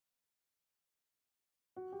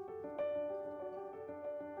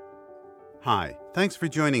Hi, thanks for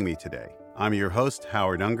joining me today. I'm your host,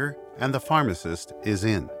 Howard Unger, and the pharmacist is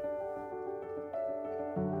in.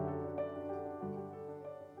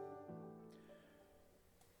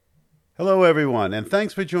 Hello, everyone, and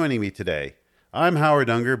thanks for joining me today. I'm Howard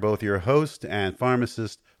Unger, both your host and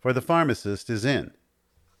pharmacist for The Pharmacist is In.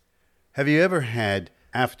 Have you ever had,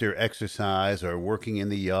 after exercise or working in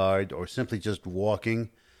the yard or simply just walking,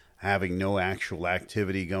 having no actual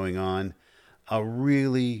activity going on, a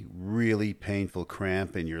really painful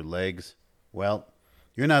cramp in your legs? Well,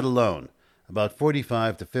 you're not alone. About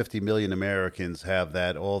 45 to 50 million Americans have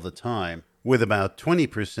that all the time, with about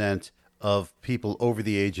 20% of people over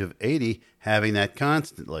the age of 80 having that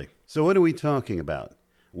constantly. So what are we talking about?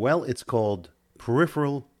 Well, it's called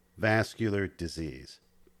Peripheral Vascular Disease,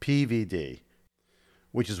 PVD,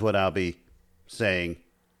 which is what I'll be saying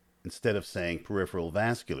instead of saying peripheral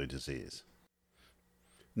vascular disease.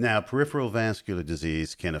 Now, peripheral vascular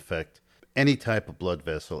disease can affect any type of blood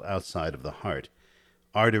vessel outside of the heart.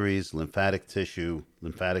 Arteries, lymphatic tissue,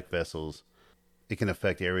 lymphatic vessels. It can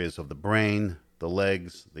affect areas of the brain, the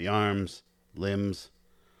legs, the arms, limbs.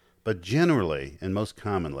 But generally, and most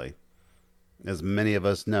commonly, as many of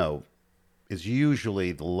us know, is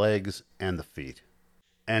usually the legs and the feet.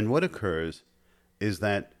 And what occurs is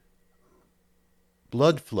that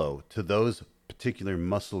blood flow to those particular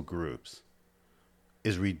muscle groups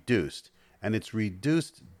is reduced, and it's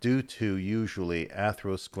reduced due to usually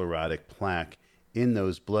atherosclerotic plaque in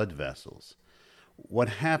those blood vessels. What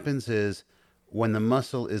happens is when the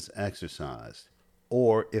muscle is exercised,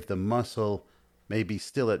 or if the muscle may be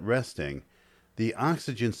still at resting, the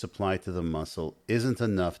oxygen supply to the muscle isn't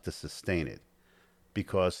enough to sustain it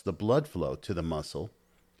because the blood flow to the muscle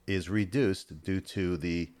is reduced due to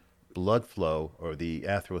the blood flow or the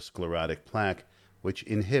atherosclerotic plaque, which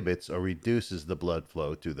inhibits or reduces the blood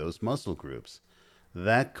flow to those muscle groups.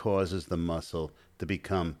 That causes the muscle to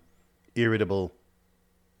become irritable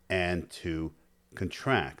and to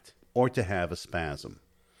contract or to have a spasm.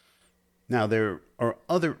 Now, there are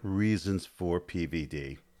other reasons for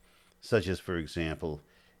PVD, such as, for example,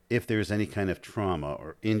 if there's any kind of trauma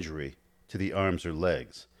or injury to the arms or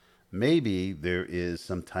legs. Maybe there is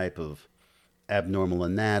some type of abnormal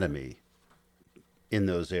anatomy in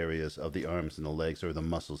those areas of the arms and the legs or the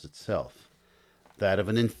muscles itself. That of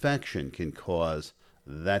an infection can cause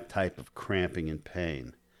that type of cramping and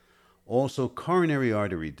pain. Also, coronary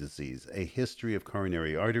artery disease, a history of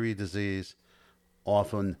coronary artery disease,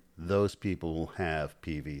 often those people will have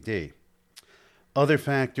PVD. Other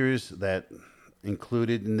factors that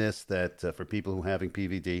included in this that for people who are having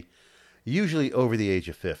PVD, usually over the age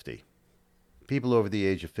of 50. People over the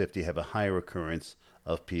age of 50 have a higher occurrence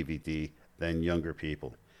of PVD than younger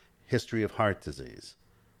people. History of heart disease.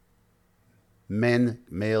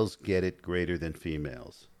 Males get it greater than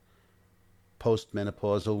females.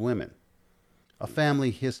 Postmenopausal women. A family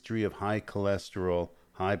history of high cholesterol,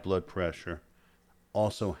 high blood pressure,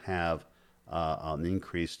 also have an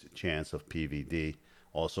increased chance of PVD.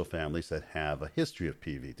 Also families that have a history of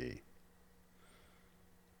PVD.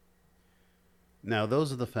 Now,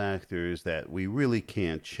 those are the factors that we really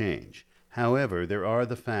can't change. However, there are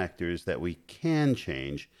the factors that we can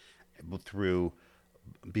change through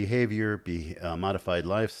behavior, modified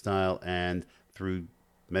lifestyle, and through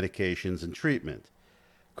medications and treatment.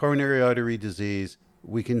 Coronary artery disease,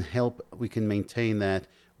 we can maintain that.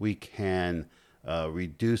 We can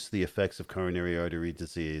reduce the effects of coronary artery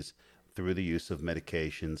disease through the use of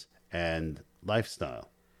medications and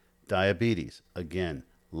lifestyle. Diabetes, again,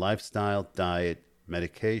 lifestyle, diet,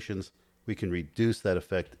 medications, we can reduce that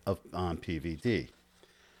effect on PVD.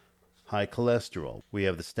 High cholesterol. We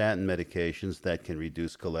have the statin medications that can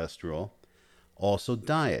reduce cholesterol. Also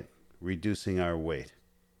diet, reducing our weight.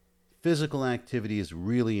 Physical activity is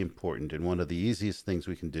really important and one of the easiest things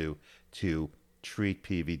we can do to treat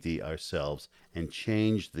PVD ourselves and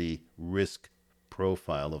change the risk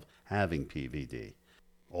profile of having PVD.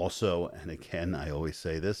 Also, and again, I always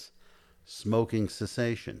say this, smoking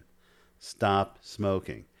cessation. Stop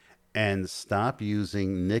smoking. And stop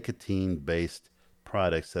using nicotine-based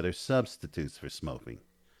products that are substitutes for smoking.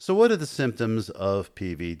 So what are the symptoms of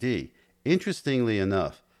PVD? Interestingly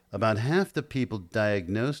enough, about half the people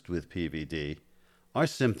diagnosed with PVD are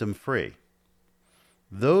symptom-free.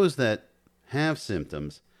 Those that have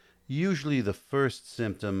symptoms, usually the first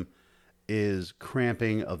symptom is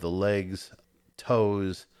cramping of the legs,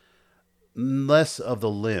 toes, less of the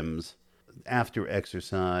limbs after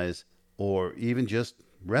exercise or even just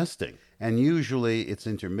resting. And usually it's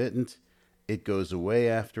intermittent. It goes away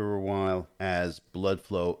after a while as blood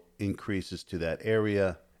flow increases to that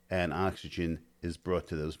area and oxygen is brought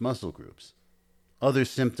to those muscle groups. Other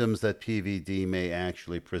symptoms that PVD may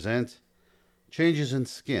actually present: changes in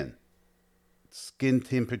skin. Skin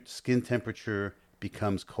temperature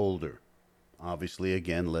becomes colder. Obviously,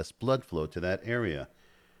 again, less blood flow to that area.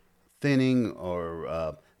 Thinning,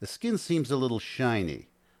 or the skin seems a little shiny,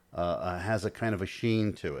 has a kind of a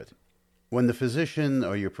sheen to it. When the physician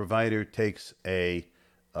or your provider takes a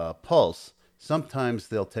pulse, sometimes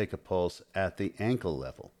they'll take a pulse at the ankle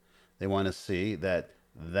level. They want to see that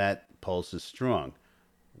that pulse is strong.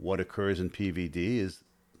 What occurs in PVD is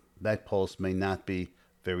that pulse may not be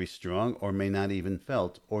very strong, or may not even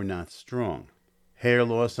felt, or not strong. Hair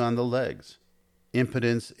loss on the legs.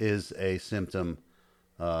 Impotence is a symptom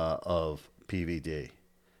of PVD.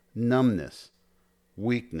 Numbness,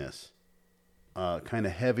 weakness, kind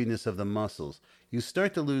of heaviness of the muscles. You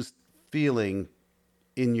start to lose feeling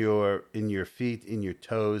in your feet, in your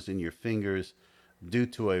toes, in your fingers, due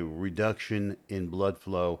to a reduction in blood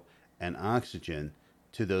flow and oxygen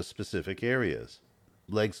to those specific areas.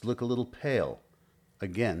 Legs look a little pale.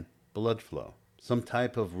 Again, blood flow. Some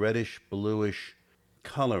type of reddish, bluish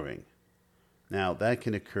coloring. Now, that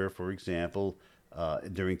can occur, for example,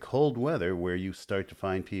 during cold weather, where you start to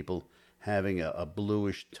find people having a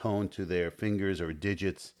bluish tone to their fingers or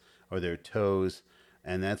digits or their toes,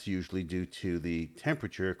 and that's usually due to the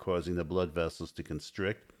temperature causing the blood vessels to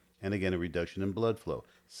constrict, and again, a reduction in blood flow.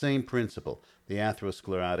 Same principle. The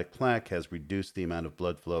atherosclerotic plaque has reduced the amount of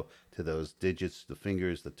blood flow to those digits, the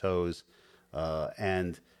fingers, the toes,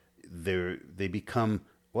 and they become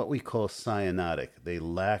what we call cyanotic. They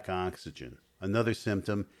lack oxygen. Another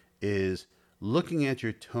symptom is looking at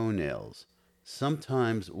your toenails.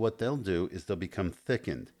 Sometimes what they'll do is they'll become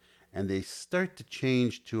thickened, and they start to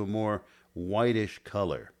change to a more whitish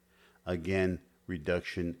color. Again,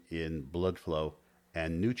 reduction in blood flow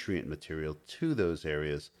and nutrient material to those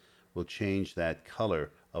areas will change that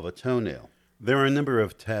color of a toenail. There are a number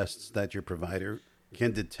of tests that your provider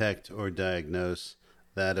can detect or diagnose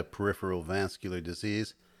that of peripheral vascular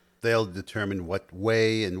disease. They'll determine what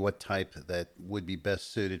way and what type that would be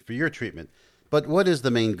best suited for your treatment. But what is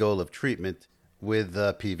the main goal of treatment with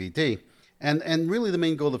PVD? And really the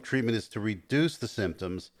main goal of treatment is to reduce the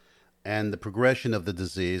symptoms and the progression of the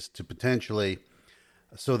disease to potentially,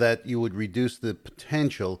 so that you would reduce the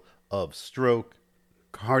potential of stroke,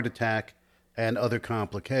 heart attack, and other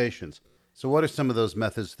complications. So what are some of those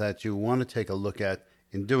methods that you want to take a look at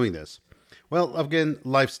in doing this? Well, again,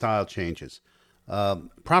 lifestyle changes.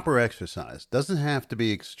 Proper exercise. Doesn't have to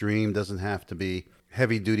be extreme, doesn't have to be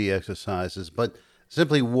heavy-duty exercises, but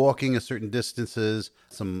simply walking a certain distances,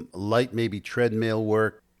 some light maybe treadmill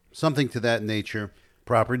work, something to that nature.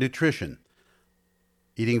 Proper nutrition.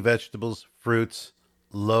 Eating vegetables, fruits,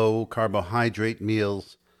 low carbohydrate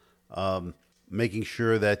meals, making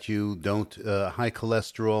sure that you don't high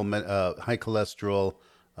cholesterol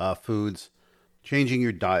foods, changing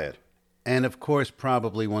your diet. And of course,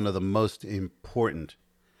 probably one of the most important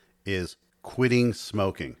is quitting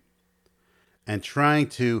smoking and trying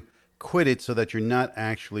to quit it so that you're not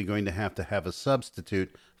actually going to have a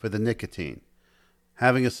substitute for the nicotine.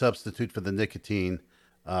 Having a substitute for the nicotine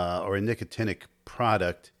or a nicotinic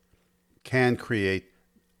product can create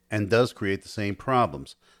and does create the same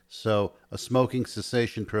problems. So a smoking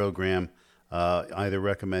cessation program, either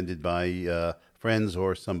recommended by friends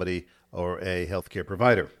or somebody or a healthcare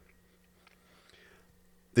provider.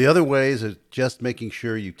 The other ways are just making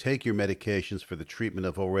sure you take your medications for the treatment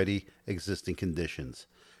of already existing conditions.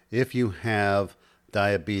 If you have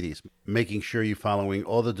diabetes, making sure you're following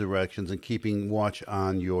all the directions and keeping watch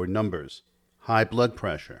on your numbers. High blood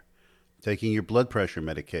pressure, taking your blood pressure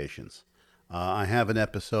medications. I have an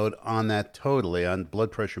episode on that totally, on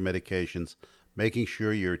blood pressure medications, making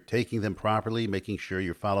sure you're taking them properly, making sure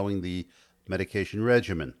you're following the medication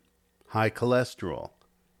regimen. High cholesterol,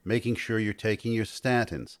 making sure you're taking your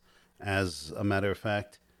statins. As a matter of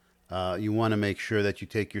fact, you want to make sure that you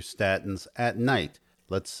take your statins at night,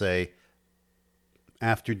 let's say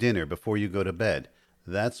after dinner, before you go to bed.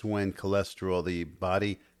 That's when cholesterol, the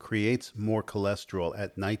body creates more cholesterol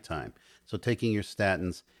at nighttime. So taking your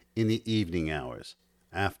statins in the evening hours,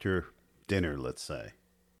 after dinner, let's say.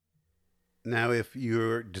 Now, if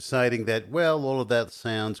you're deciding that, well, all of that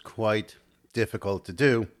sounds quite difficult to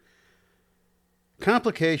do,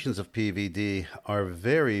 complications of PVD are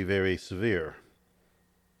very, very severe.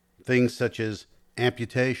 Things such as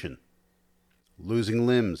amputation, losing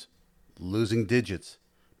limbs, losing digits,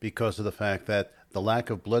 because of the fact that the lack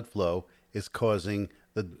of blood flow is causing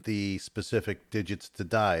the specific digits to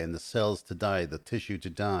die and the cells to die, the tissue to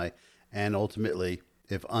die, and ultimately,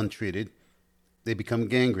 if untreated, they become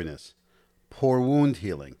gangrenous. Poor wound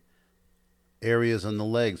healing. areas on the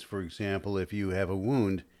legs, for example, if you have a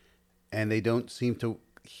wound and they don't seem to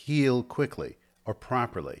heal quickly or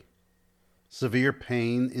properly. Severe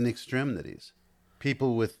pain in extremities.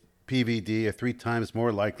 People with PVD are 3 times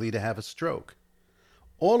more likely to have a stroke.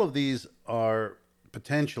 All of these are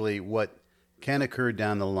potentially what can occur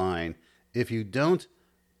down the line if you don't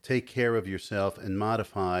take care of yourself and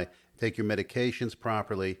modify, take your medications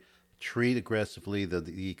properly, treat aggressively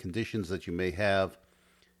the conditions that you may have,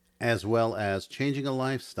 as well as changing a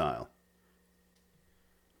lifestyle.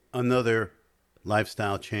 Another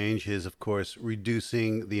lifestyle change is, of course,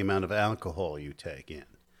 reducing the amount of alcohol you take in.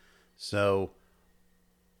 So,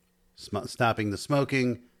 stopping the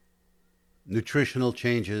smoking, nutritional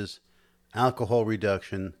changes, alcohol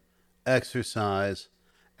reduction, exercise,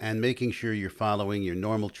 and making sure you're following your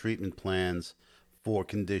normal treatment plans for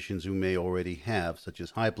conditions you may already have, such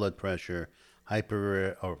as high blood pressure,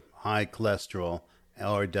 hyper or high cholesterol,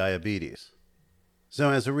 or diabetes. So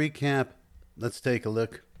as a recap, let's take a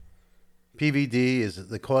look.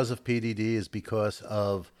 The cause of PVD is because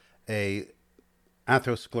of a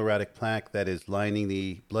atherosclerotic plaque that is lining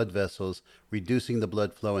the blood vessels, reducing the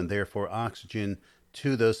blood flow and therefore oxygen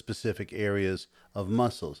to those specific areas of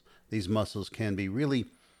muscles. These muscles can be really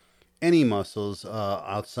any muscles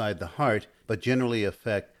outside the heart, but generally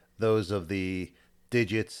affect those of the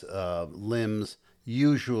digits, limbs,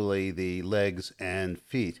 usually the legs and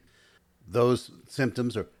feet. Those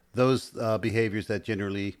symptoms or those behaviors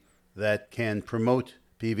that can promote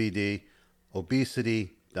PVD: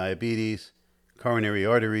 obesity, diabetes, coronary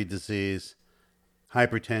artery disease,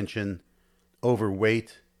 hypertension,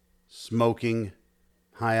 overweight, smoking,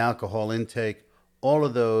 high alcohol intake. All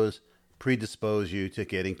of those predispose you to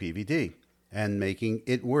getting PVD and making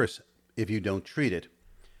it worse if you don't treat it.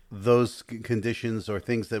 Those conditions or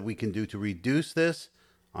things that we can do to reduce this: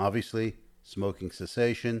 obviously, smoking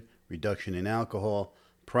cessation, reduction in alcohol,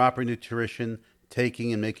 proper nutrition,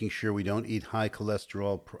 taking and making sure we don't eat high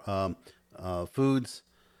cholesterol foods,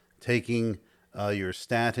 taking your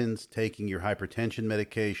statins, taking your hypertension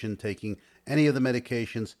medication, taking any of the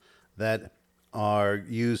medications that are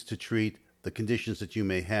used to treat the conditions that you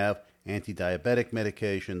may have, anti-diabetic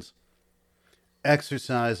medications.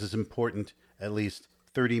 Exercise is important, at least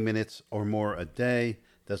 30 minutes or more a day.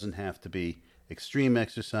 Doesn't have to be extreme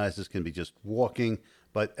exercises, can be just walking,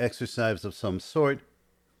 but exercise of some sort.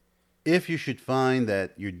 If you should find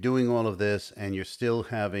that you're doing all of this and you're still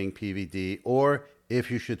having PVD, or if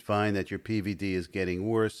you should find that your PVD is getting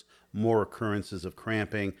worse, more occurrences of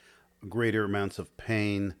cramping, greater amounts of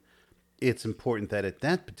pain, it's important that at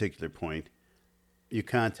that particular point you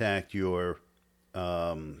contact your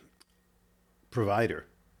provider,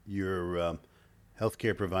 your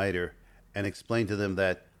healthcare provider, and explain to them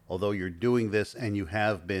that although you're doing this and you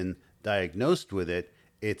have been diagnosed with it,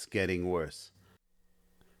 it's getting worse.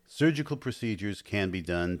 Surgical procedures can be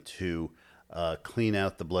done to clean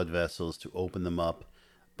out the blood vessels, to open them up,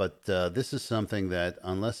 but this is something that,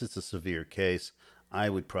 unless it's a severe case, I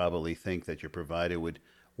would probably think that your provider would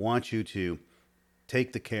want you to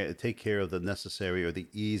take care of the necessary or the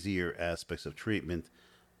easier aspects of treatment,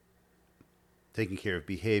 taking care of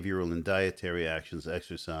behavioral and dietary actions,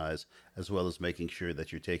 exercise, as well as making sure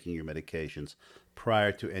that you're taking your medications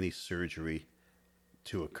prior to any surgery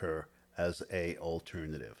to occur as an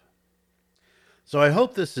alternative. So I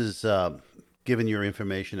hope this has given you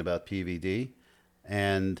information about PVD,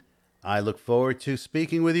 and I look forward to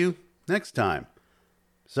speaking with you next time.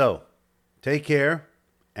 So take care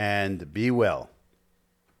and be well.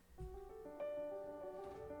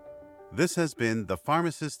 This has been the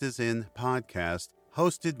Pharmacist is In podcast,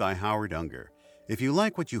 hosted by Howard Unger. If you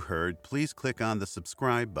like what you heard, please click on the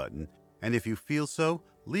subscribe button, and if you feel so,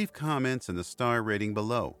 leave comments and a star rating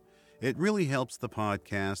below. It really helps the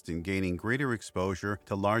podcast in gaining greater exposure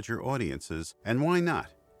to larger audiences, and why not?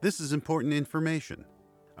 This is important information.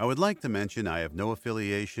 I would like to mention I have no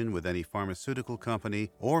affiliation with any pharmaceutical company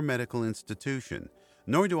or medical institution,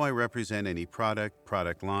 nor do I represent any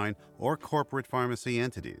product line, or corporate pharmacy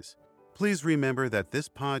entities. Please remember that this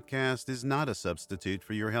podcast is not a substitute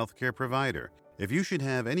for your healthcare provider. If you should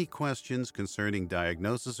have any questions concerning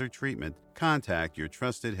diagnosis or treatment, contact your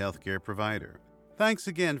trusted healthcare provider. Thanks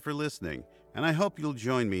again for listening, and I hope you'll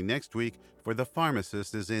join me next week for the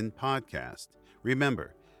Pharmacist is In podcast.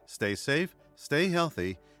 Remember, stay safe, stay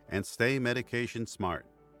healthy, and stay medication smart.